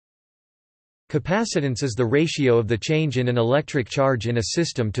Capacitance is the ratio of the change in an electric charge in a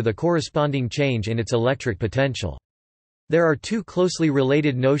system to the corresponding change in its electric potential. There are two closely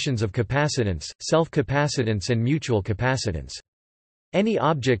related notions of capacitance, self-capacitance and mutual capacitance. Any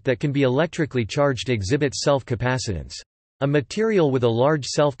object that can be electrically charged exhibits self-capacitance. A material with a large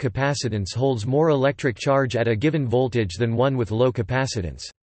self-capacitance holds more electric charge at a given voltage than one with low capacitance.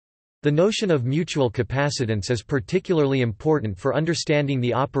 The notion of mutual capacitance is particularly important for understanding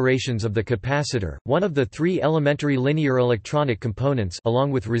the operations of the capacitor, one of the three elementary linear electronic components, along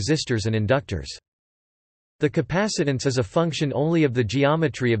with resistors and inductors. The capacitance is a function only of the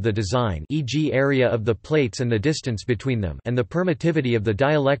geometry of the design, e.g. area of the plates and the distance between them, and the permittivity of the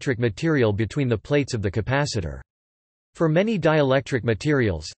dielectric material between the plates of the capacitor. For many dielectric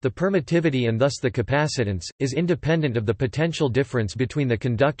materials, the permittivity and thus the capacitance, is independent of the potential difference between the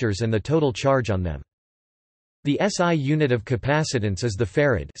conductors and the total charge on them. The SI unit of capacitance is the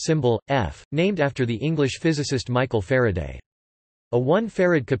farad, symbol, F, named after the English physicist Michael Faraday. A 1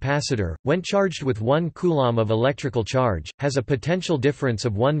 farad capacitor, when charged with 1 coulomb of electrical charge, has a potential difference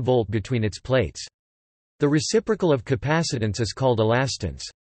of 1 volt between its plates. The reciprocal of capacitance is called elastance.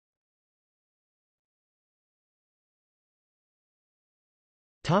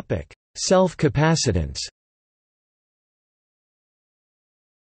 Self-capacitance.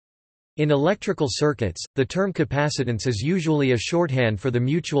 In electrical circuits, the term capacitance is usually a shorthand for the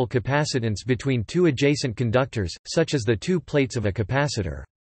mutual capacitance between two adjacent conductors, such as the two plates of a capacitor.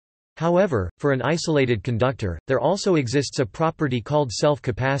 However, for an isolated conductor, there also exists a property called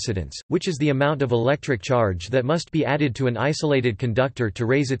self-capacitance, which is the amount of electric charge that must be added to an isolated conductor to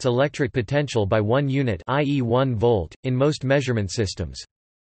raise its electric potential by 1 unit, i.e. 1 volt, in most measurement systems.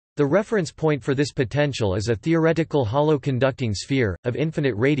 The reference point for this potential is a theoretical hollow conducting sphere, of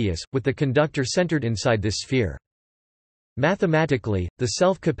infinite radius, with the conductor centered inside this sphere. Mathematically, the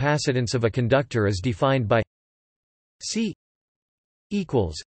self-capacitance of a conductor is defined by C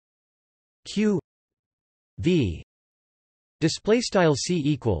equals Q V display style C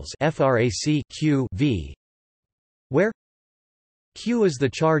equals frac Q V, where Q is the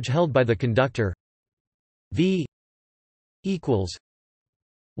charge held by the conductor, V equals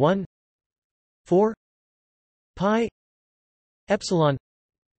 1 4 pi epsilon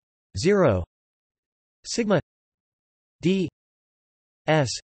 0 sigma d s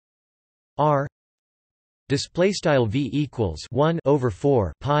r display style V equals 1 over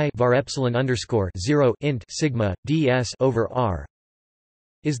 4 pi var epsilon underscore 0 int sigma ds over r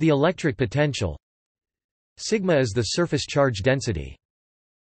is the electric potential. Sigma is the surface charge density.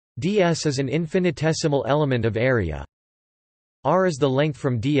 ds is an infinitesimal element of area. R is the length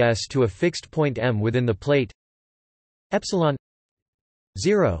from ds to a fixed point m within the plate. Epsilon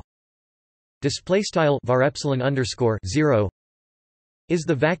 0 display style var epsilon underscore 0 is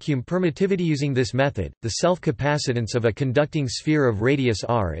the vacuum permittivity. Using this method, the self-capacitance of a conducting sphere of radius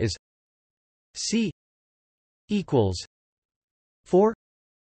r is C equals 4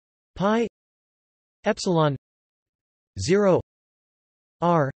 pi epsilon 0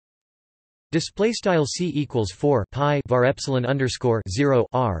 r display style C equals 4 pi var epsilon underscore 0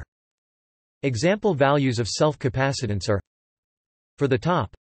 r. Example values of self-capacitance are: for the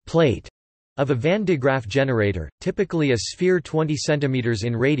top plate of a Van de Graaff generator, typically a sphere 20 cm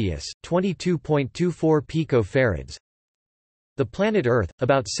in radius, 22.24 picofarads. The planet Earth,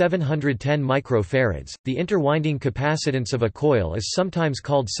 about 710 microfarads. The interwinding capacitance of a coil is sometimes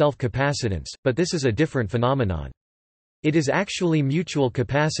called self-capacitance, but this is a different phenomenon. It is actually mutual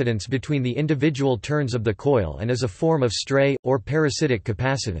capacitance between the individual turns of the coil and is a form of stray, or parasitic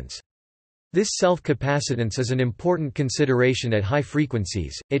capacitance. This self-capacitance is an important consideration at high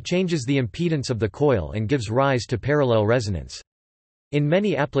frequencies. It changes the impedance of the coil and gives rise to parallel resonance. In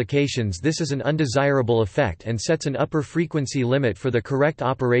many applications this is an undesirable effect and sets an upper frequency limit for the correct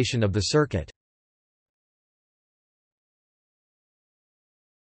operation of the circuit.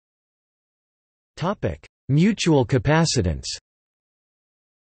 Mutual capacitance.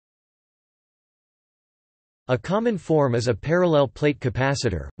 A common form is a parallel plate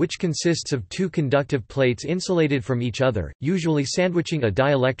capacitor, which consists of two conductive plates insulated from each other, usually sandwiching a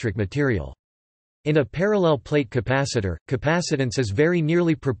dielectric material. In a parallel plate capacitor, capacitance is very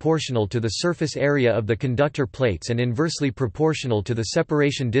nearly proportional to the surface area of the conductor plates and inversely proportional to the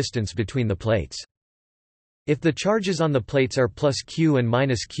separation distance between the plates. If the charges on the plates are plus Q and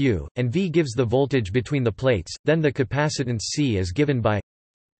minus Q, and V gives the voltage between the plates, then the capacitance C is given by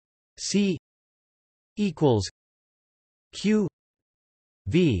C equals Q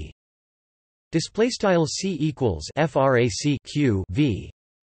V display style C equals frac Q V,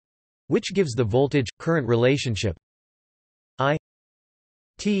 which gives the voltage current relationship I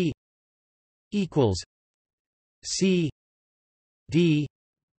T equals C D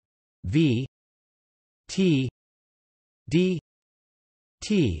V T D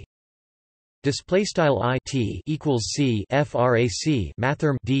T display style I T equals C frac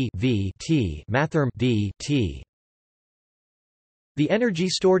mathrm D V T mathrm D T. The energy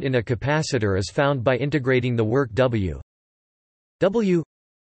stored in a capacitor is found by integrating the work W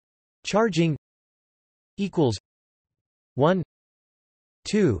charging equals 1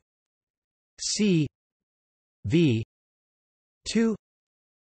 2 C V 2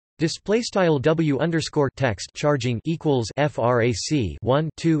 display style W underscore text charging equals frac 1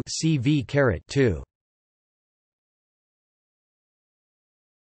 2 CV caret 2.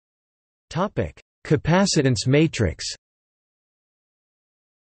 Topic: Capacitance matrix.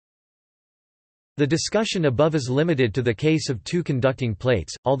 The discussion above is limited to the case of two conducting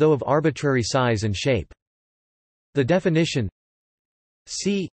plates, although of arbitrary size and shape. The definition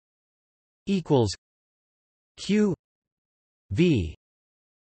C equals Q V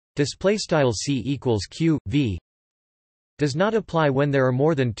display style C equals Q V does not apply when there are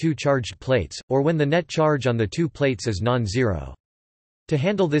more than two charged plates, or when the net charge on the two plates is non-zero. To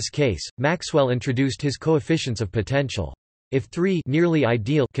handle this case, Maxwell introduced his coefficients of potential. If three nearly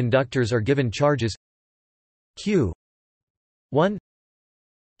ideal conductors are given charges Q 1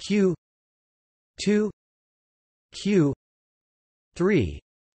 Q 2 Q 3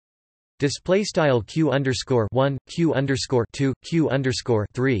 display style Q underscore 1 Q underscore 2 Q underscore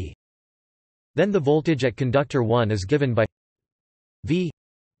 3, then the voltage at conductor 1 is given by V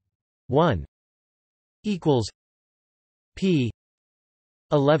 1 equals P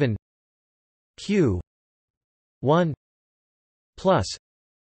 11 Q 1 plus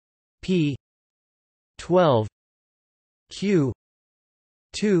P 12 Q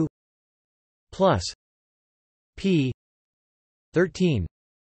 2 plus P 13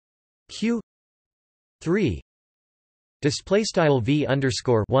 Q 3 display style V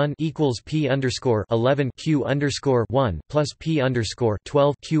underscore 1 equals P underscore 11 Q underscore 1 plus P underscore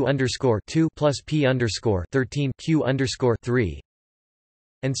 12 Q underscore 2 plus P underscore 13 Q underscore 3,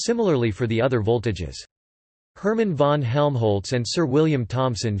 and similarly for the other voltages. Hermann von Helmholtz and Sir William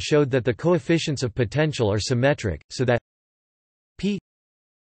Thomson showed that the coefficients of potential are symmetric, so that P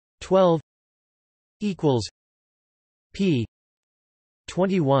 12 equals P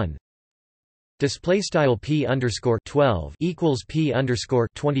 21 display style P underscore 12 equals P underscore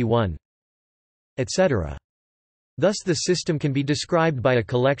 21, etc. Thus the system can be described by a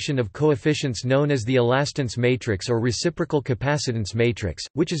collection of coefficients known as the elastance matrix or reciprocal capacitance matrix,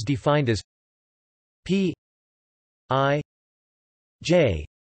 which is defined as P I J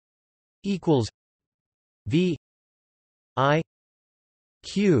equals V I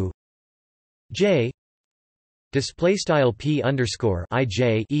Q J display style P underscore I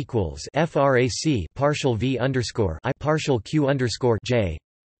J equals frac partial V underscore I partial Q underscore J.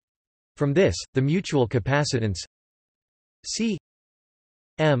 From this, the mutual capacitance C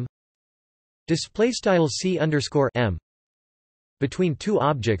M display style C underscore M between two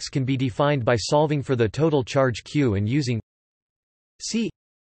objects can be defined by solving for the total charge Q and using C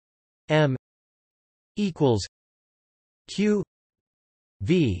M equals Q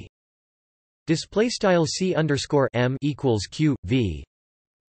V display style C underscore M equals Q V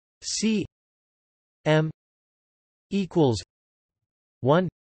C M equals 1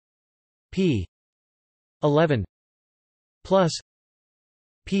 P 11 plus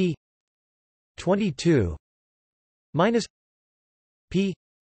P 22 minus P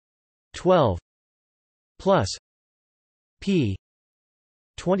 12 plus P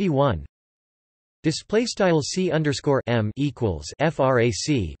 21 display style C underscore M equals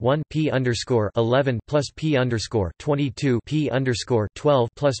frac 1 P underscore 11 plus P underscore 22 P underscore 12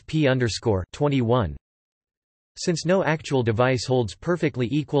 plus P underscore 21. Since no actual device holds perfectly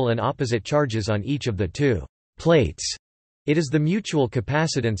equal and opposite charges on each of the two plates, it is the mutual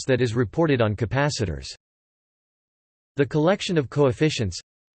capacitance that is reported on capacitors. The collection of coefficients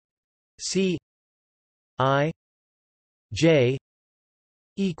C I J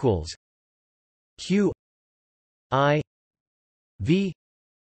equals Q I V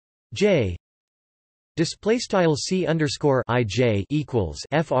J display style C underscore I J equals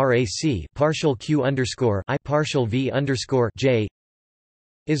frac partial Q underscore I partial V underscore J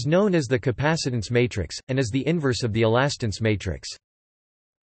is known as the capacitance matrix, and is the inverse of the elastance matrix.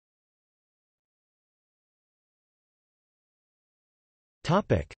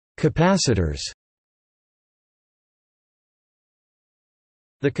 Capacitors.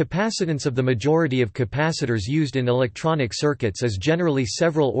 The capacitance of the majority of capacitors used in electronic circuits is generally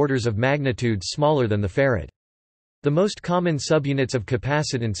several orders of magnitude smaller than the farad. The most common subunits of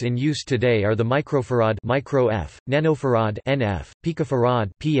capacitance in use today are the microfarad (micro-f), nanofarad (nf), picofarad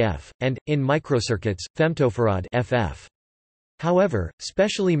 (pf), and, in microcircuits, femtofarad (ff). However,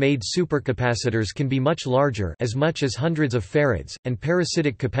 specially made supercapacitors can be much larger, as much as hundreds of farads, and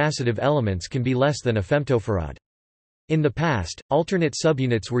parasitic capacitive elements can be less than a femtofarad. In the past, alternate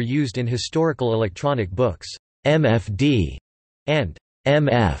subunits were used in historical electronic books, MFD and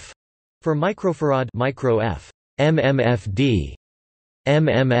MF for microfarad (micro-f), MMFD,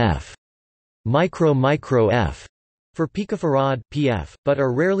 MMF, micro-f for picofarad (pf), but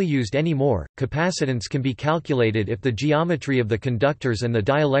are rarely used anymore. Capacitance can be calculated if the geometry of the conductors and the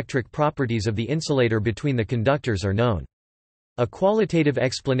dielectric properties of the insulator between the conductors are known. A qualitative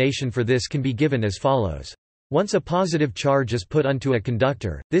explanation for this can be given as follows. Once a positive charge is put onto a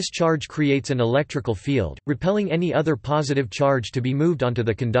conductor, this charge creates an electrical field, repelling any other positive charge to be moved onto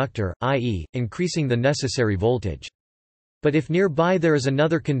the conductor, i.e., increasing the necessary voltage. But if nearby there is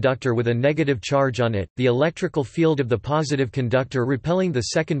another conductor with a negative charge on it, the electrical field of the positive conductor repelling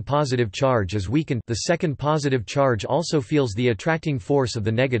the second positive charge is weakened. The second positive charge also feels the attracting force of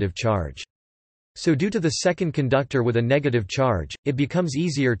the negative charge. So due to the second conductor with a negative charge, it becomes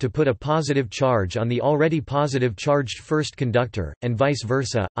easier to put a positive charge on the already positive charged first conductor, and vice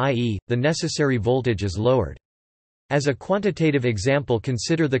versa, i.e., the necessary voltage is lowered. As a quantitative example,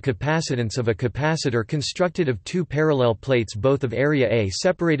 consider the capacitance of a capacitor constructed of two parallel plates both of area A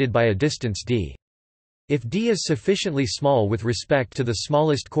separated by a distance d. If d is sufficiently small with respect to the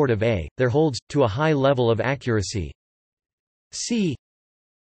smallest chord of A, there holds, to a high level of accuracy, C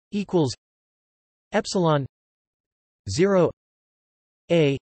equals epsilon 0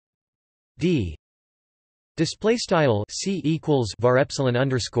 a d. Display style C equals var epsilon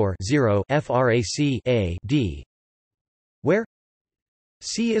underscore 0 frac a d, where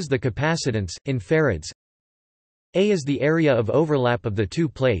C is the capacitance in farads, A is the area of overlap of the two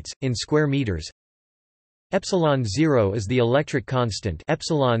plates in square meters. Epsilon 0 is the electric constant.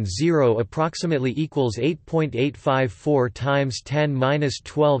 Epsilon 0 approximately equals 8.854 times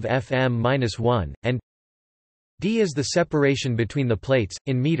 10⁻12 fm-1, and d is the separation between the plates.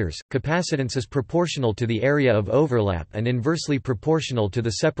 In meters, capacitance is proportional to the area of overlap and inversely proportional to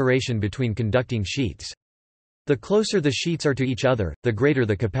the separation between conducting sheets. The closer the sheets are to each other, the greater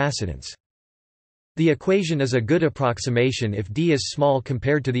the capacitance. The equation is a good approximation if d is small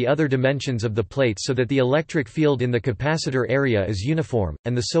compared to the other dimensions of the plates so that the electric field in the capacitor area is uniform,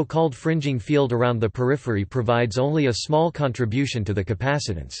 and the so-called fringing field around the periphery provides only a small contribution to the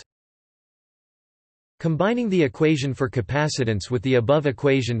capacitance. Combining the equation for capacitance with the above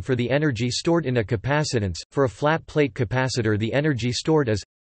equation for the energy stored in a capacitance, for a flat plate capacitor the energy stored is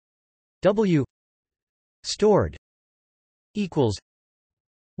W stored equals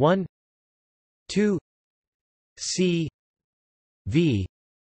 1 2 C V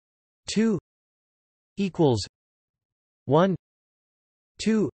 2 equals 1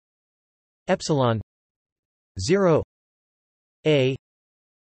 2 epsilon 0 A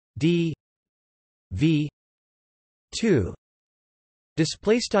D V 2.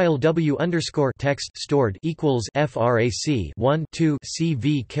 Display style W underscore text stored equals frac 1 2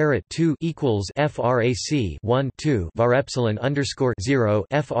 CV caret 2 equals frac 1 2 var epsilon underscore 0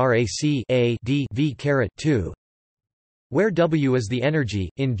 frac a d v caret 2, where W is the energy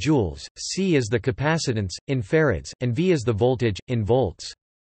in joules, C is the capacitance in farads, and V is the voltage in volts.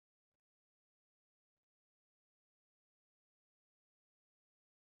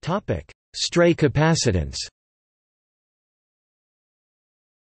 Topic: Stray capacitance.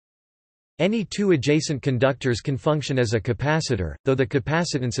 Any two adjacent conductors can function as a capacitor, though the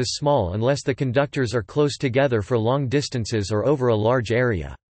capacitance is small unless the conductors are close together for long distances or over a large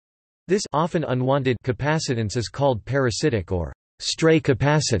area. This often unwanted capacitance is called parasitic or stray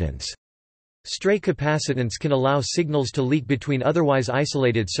capacitance. Stray capacitance can allow signals to leak between otherwise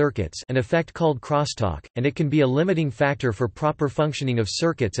isolated circuits, an effect called crosstalk, and it can be a limiting factor for proper functioning of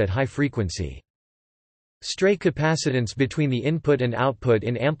circuits at high frequency. Stray capacitance between the input and output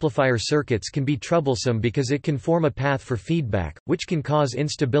in amplifier circuits can be troublesome because it can form a path for feedback, which can cause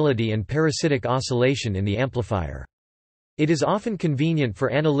instability and parasitic oscillation in the amplifier. It is often convenient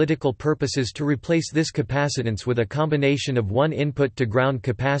for analytical purposes to replace this capacitance with a combination of one input to ground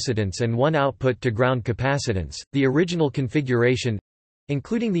capacitance and one output to ground capacitance. The original configuration,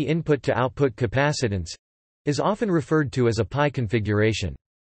 including the input to output capacitance, is often referred to as a pi configuration.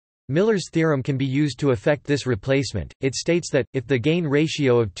 Miller's theorem can be used to effect this replacement. It states that, if the gain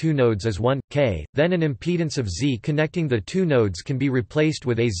ratio of two nodes is 1, k, then an impedance of Z connecting the two nodes can be replaced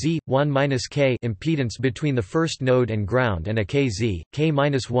with a Z, 1-k impedance between the first node and ground and a kZ,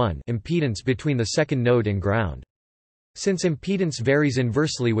 k-1 impedance between the second node and ground. Since impedance varies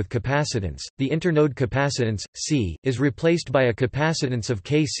inversely with capacitance, the internode capacitance, C, is replaced by a capacitance of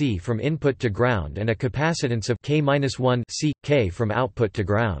Kc from input to ground and a capacitance of K-1 C, K from output to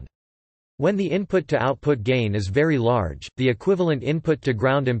ground. When the input-to-output gain is very large, the equivalent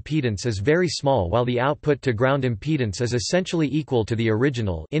input-to-ground impedance is very small while the output-to-ground impedance is essentially equal to the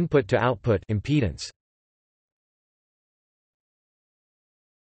original input-to-output impedance.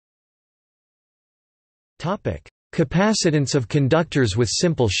 Capacitance of conductors with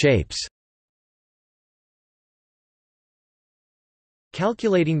simple shapes.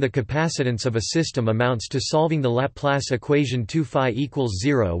 Calculating the capacitance of a system amounts to solving the Laplace equation 2 phi equals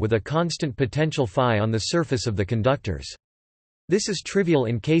 0 with a constant potential phi on the surface of the conductors. This is trivial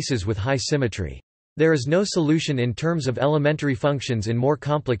in cases with high symmetry. There is no solution in terms of elementary functions in more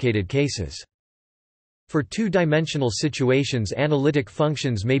complicated cases. For two-dimensional situations, analytic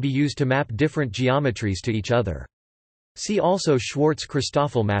functions may be used to map different geometries to each other. See also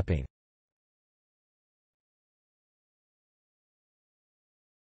Schwarz-Christoffel mapping.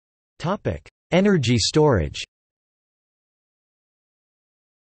 Energy storage.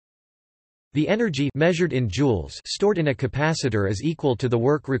 The energy measured in joules stored in a capacitor is equal to the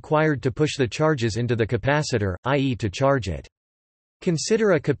work required to push the charges into the capacitor, i.e. to charge it.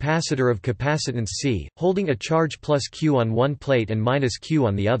 Consider a capacitor of capacitance C, holding a charge plus Q on one plate and minus Q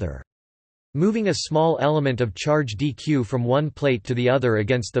on the other. Moving a small element of charge dq from one plate to the other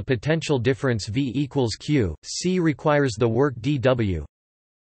against the potential difference V equals Q, C requires the work dW.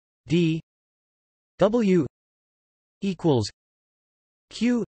 d W equals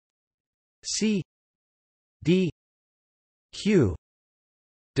Q C d Q.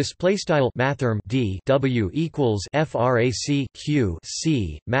 Display style mathrm d W equals frac Q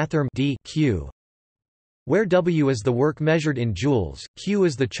C mathrm d Q, where W is the work measured in joules, Q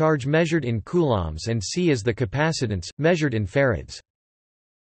is the charge measured in coulombs, and C is the capacitance measured in farads.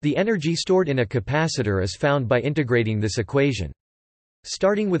 The energy stored in a capacitor is found by integrating this equation.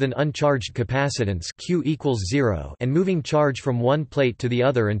 Starting with an uncharged capacitance Q equals 0 and moving charge from one plate to the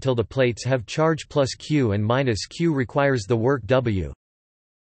other until the plates have charge plus Q and minus Q requires the work W.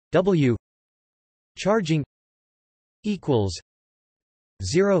 W charging equals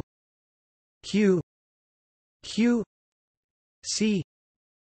 0 Q Q C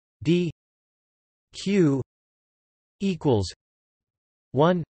d Q equals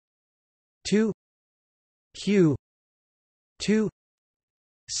 1 2 Q 2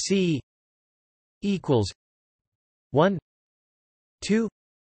 C equals 1 2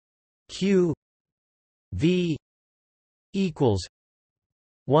 Q V equals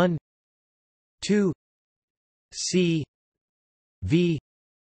 1 2 C V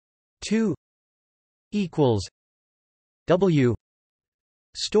 2 equals W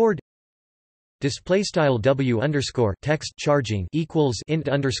stored. Display style W underscore text charging equals int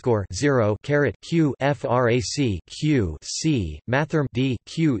underscore 0 caret Q frac Q C mathrm d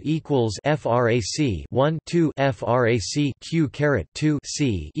Q equals frac 1 2 frac Q caret 2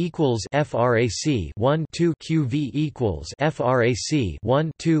 C equals frac 1 2 Q V equals frac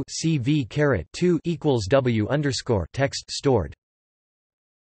 1 2 C V caret 2 equals W underscore text stored.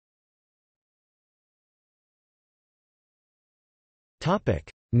 Topic: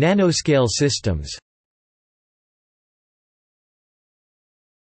 Nanoscale systems.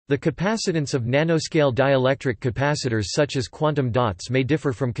 The capacitance of nanoscale dielectric capacitors such as quantum dots may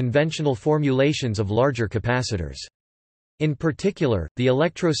differ from conventional formulations of larger capacitors. In particular, the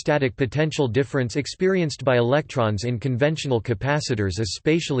electrostatic potential difference experienced by electrons in conventional capacitors is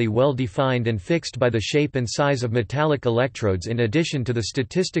spatially well defined and fixed by the shape and size of metallic electrodes in addition to the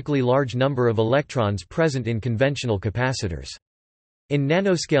statistically large number of electrons present in conventional capacitors. In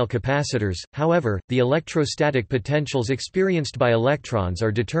nanoscale capacitors, however, the electrostatic potentials experienced by electrons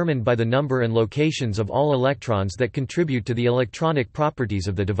are determined by the number and locations of all electrons that contribute to the electronic properties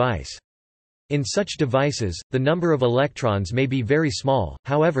of the device. In such devices, the number of electrons may be very small,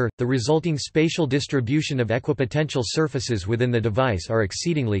 however, the resulting spatial distribution of equipotential surfaces within the device are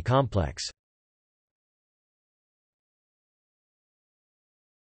exceedingly complex.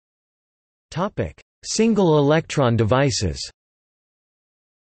 Single-electron devices.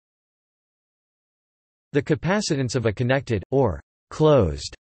 The capacitance of a connected, or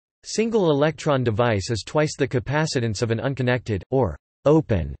closed, single-electron device is twice the capacitance of an unconnected, or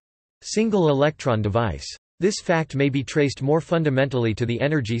open, single-electron device. This fact may be traced more fundamentally to the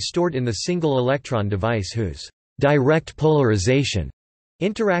energy stored in the single-electron device whose direct polarization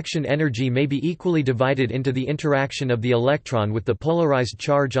Interaction energy may be equally divided into the interaction of the electron with the polarized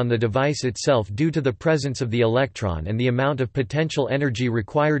charge on the device itself due to the presence of the electron and the amount of potential energy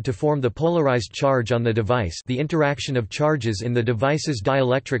required to form the polarized charge on the device, the interaction of charges in the device's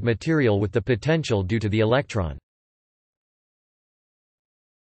dielectric material with the potential due to the electron.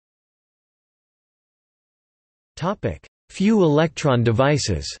 Topic: Few-electron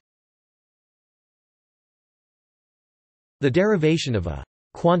devices. The derivation of a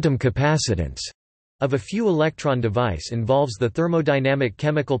quantum capacitance of a few-electron device involves the thermodynamic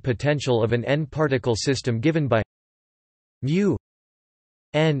chemical potential of an n-particle system given by mu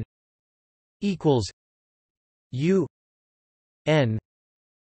n equals u n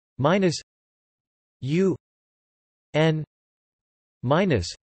minus u n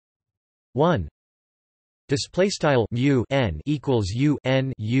minus 1. Display style mu n equals u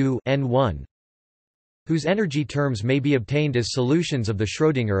n 1, whose energy terms may be obtained as solutions of the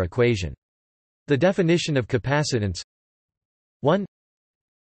Schrödinger equation. The definition of capacitance: 1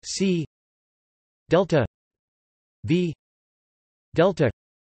 c delta v delta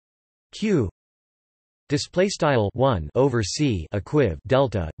q display style 1 over c equiv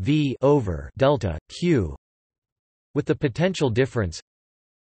delta v over delta q, with the potential difference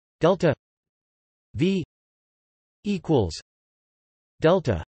delta v equals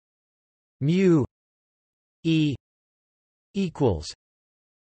delta mu E equals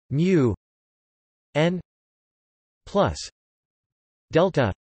mu n plus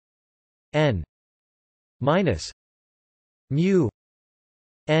delta n minus mu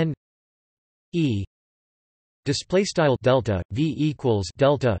n E. Display style delta v equals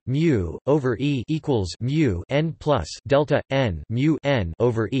delta mu over E equals mu n plus delta n mu n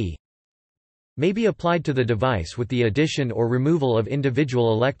over E may be applied to the device with the addition or removal of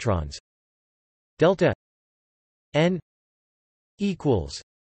individual electrons. Delta n equals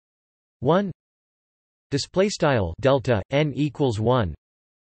 1. Display style delta n equals 1,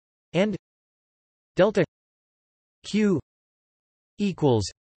 and delta q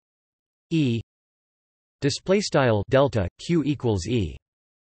equals E. Display style delta q equals E.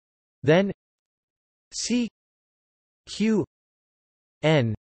 Then c q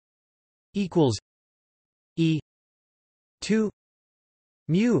n equals E 2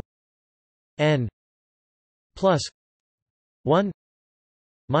 mu n plus 1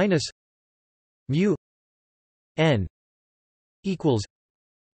 minus mu n equals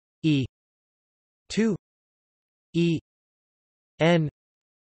E 2 E n.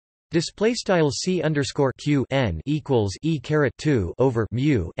 Display style c underscore q n equals E caret 2 over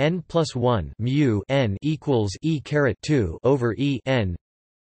mu n plus 1 mu n equals E caret 2 over E n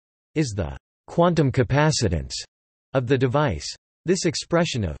is the quantum capacitance of the device. This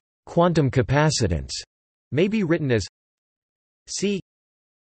expression of quantum capacitance may be written as c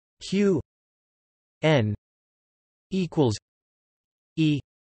q n equals E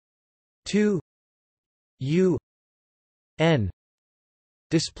 2 u n.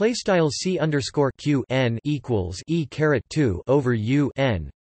 Display style c underscore q n equals E caret 2 over u n,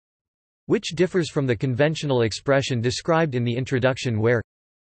 which differs from the conventional expression described in the introduction where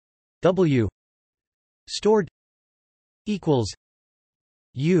w stored equals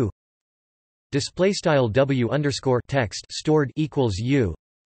u. Display style w underscore text stored equals u.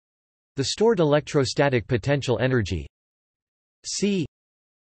 The stored electrostatic potential energy c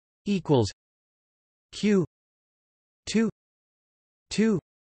equals q 2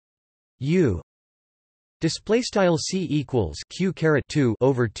 u. Display style c equals q caret 2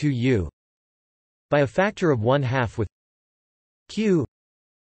 over 2 u by a factor of 1/2 with q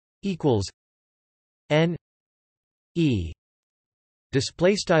equals n e.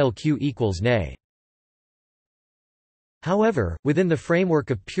 Display style q equals ne. However, within the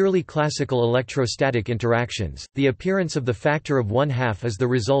framework of purely classical electrostatic interactions, the appearance of the factor of 1/2 is the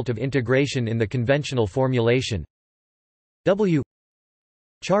result of integration in the conventional formulation w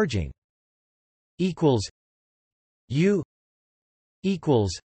charging equals u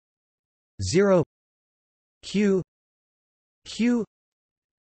equals 0 q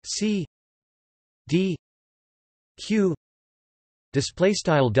c d q. Display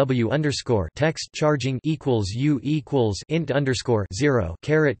style w underscore text charging equals u equals int underscore 0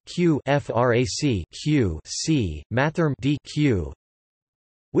 caret q frac q c mathrm d q,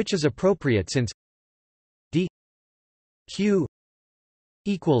 which is appropriate since d q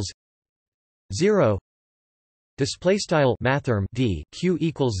equals 0. Display style mathrm d q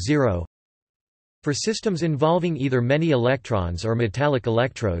equals 0 for systems involving either many electrons or metallic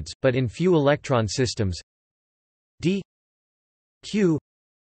electrodes, but in few electron systems d q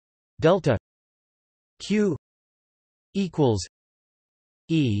delta q equals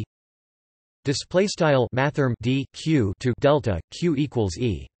E display style mathrm d q to delta q equals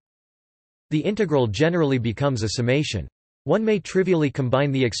E. The integral generally becomes a summation. One may trivially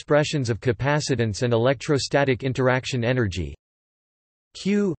combine the expressions of capacitance and electrostatic interaction energy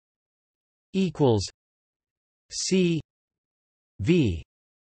Q equals C V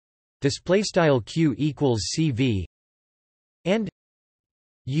display style Q equals CV and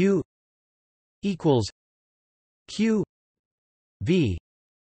U equals Q V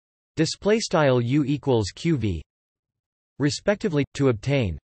display style U equals QV respectively to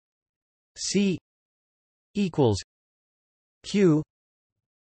obtain C equals Q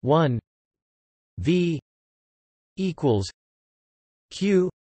 1 V equals Q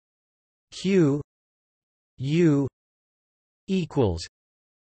Q U equals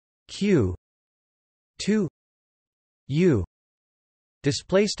Q 2 U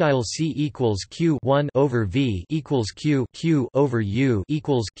display style C equals Q 1 over V equals Q over U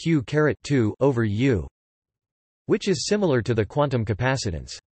equals Q caret 2 over U, which is similar to the quantum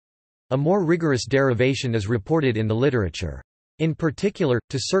capacitance. A more rigorous derivation is reported in the literature. In particular,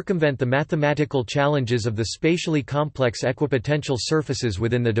 to circumvent the mathematical challenges of the spatially complex equipotential surfaces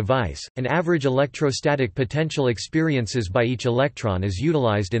within the device, an average electrostatic potential experiences by each electron is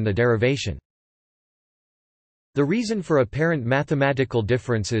utilized in the derivation. The reason for apparent mathematical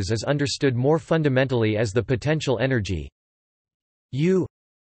differences is understood more fundamentally as the potential energy U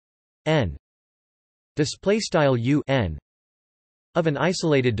n U n of an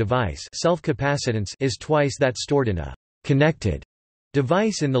isolated device. Self-capacitance is twice that stored in a connected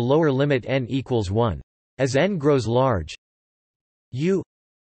device in the lower limit n equals 1. As n grows large, U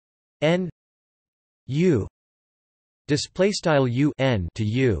n U U n to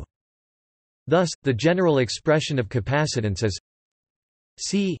U. Thus, the general expression of capacitance is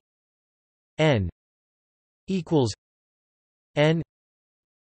C n equals n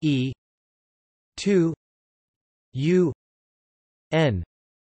e 2 U n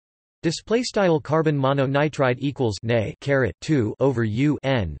display style carbon mononitride equals Ne caret 2 over U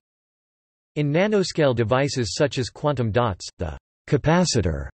n. In nanoscale devices such as quantum dots, the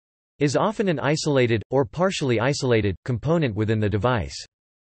capacitor is often an isolated, or partially isolated, component within the device.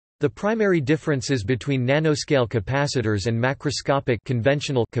 The primary differences between nanoscale capacitors and macroscopic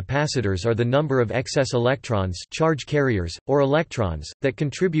conventional capacitors are the number of excess electrons, charge carriers, or electrons, that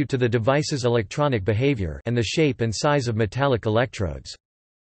contribute to the device's electronic behavior, and the shape and size of metallic electrodes.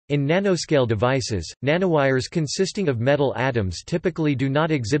 In nanoscale devices, nanowires consisting of metal atoms typically do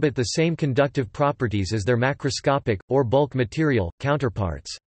not exhibit the same conductive properties as their macroscopic, or bulk material,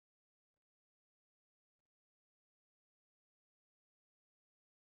 counterparts.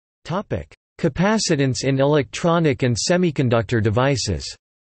 Capacitance in electronic and semiconductor devices.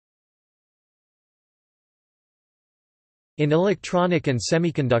 In electronic and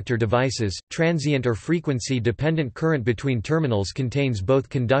semiconductor devices, transient or frequency-dependent current between terminals contains both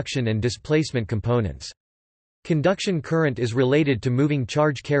conduction and displacement components. Conduction current is related to moving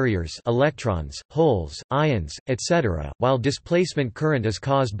charge carriers, electrons, holes, ions, etc., while displacement current is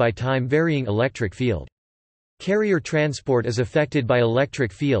caused by time-varying electric field. Carrier transport is affected by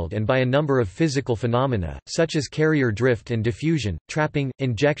electric field and by a number of physical phenomena, such as carrier drift and diffusion, trapping,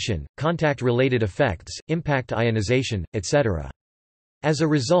 injection, contact-related effects, impact ionization, etc. As a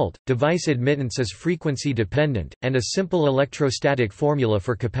result, device admittance is frequency-dependent, and a simple electrostatic formula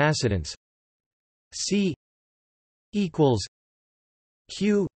for capacitance C equals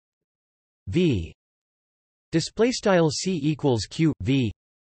Q V displaystyle C equals Q V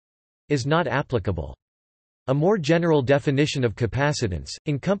is not applicable. A more general definition of capacitance,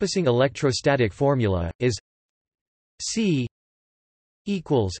 encompassing electrostatic formula, is C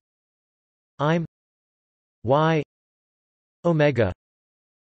equals I'm Y omega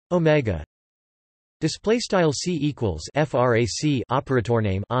omega. Display style C equals frac operator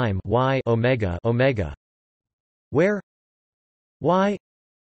name I'm Y omega omega, where Y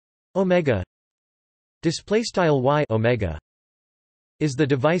omega display style Y omega is the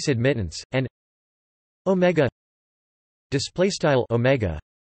device admittance, and omega displaystyle omega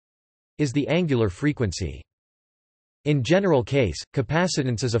is the angular frequency. In general case,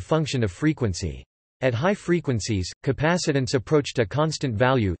 capacitance is a function of frequency. At high frequencies, capacitance approached a constant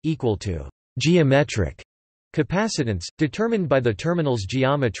value, equal to geometric capacitance, determined by the terminal's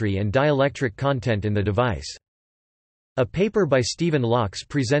geometry and dielectric content in the device. A paper by Stephen Locks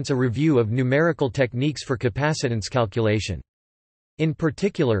presents a review of numerical techniques for capacitance calculation. In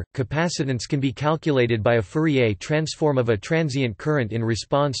particular, capacitance can be calculated by a Fourier transform of a transient current in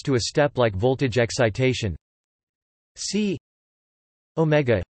response to a step-like voltage excitation. C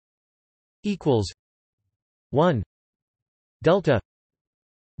omega equals 1 delta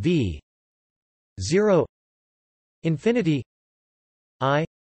V 0 infinity I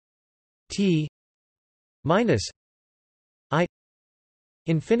T minus I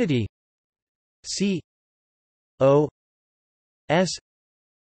infinity C O S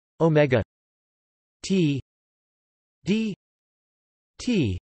omega T D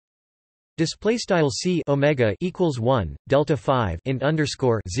T display style C omega equals 1 delta 5 int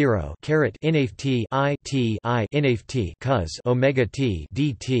underscore 0 caret inf T I inf T cos omega T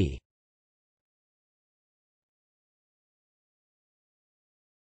dt.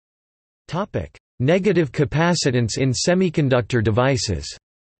 Topic: Negative capacitance in semiconductor devices.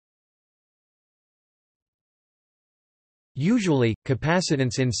 Usually,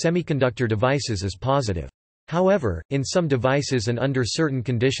 capacitance in semiconductor devices is positive. However, in some devices and under certain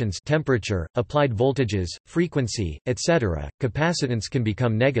conditions, temperature, applied voltages, frequency, etc., capacitance can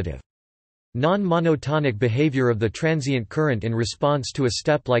become negative. Non-monotonic behavior of the transient current in response to a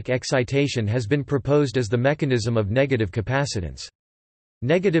step-like excitation has been proposed as the mechanism of negative capacitance.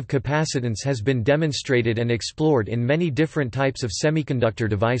 Negative capacitance has been demonstrated and explored in many different types of semiconductor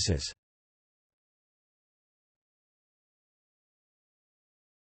devices.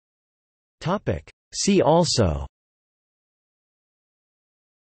 See also: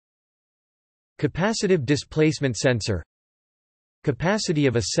 capacitive displacement sensor, capacity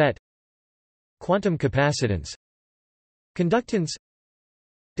of a set, quantum capacitance, conductance,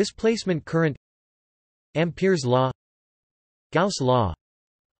 displacement current, Ampere's law, Gauss law,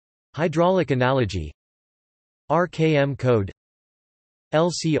 hydraulic analogy, RKM code,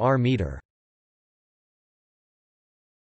 LCR meter.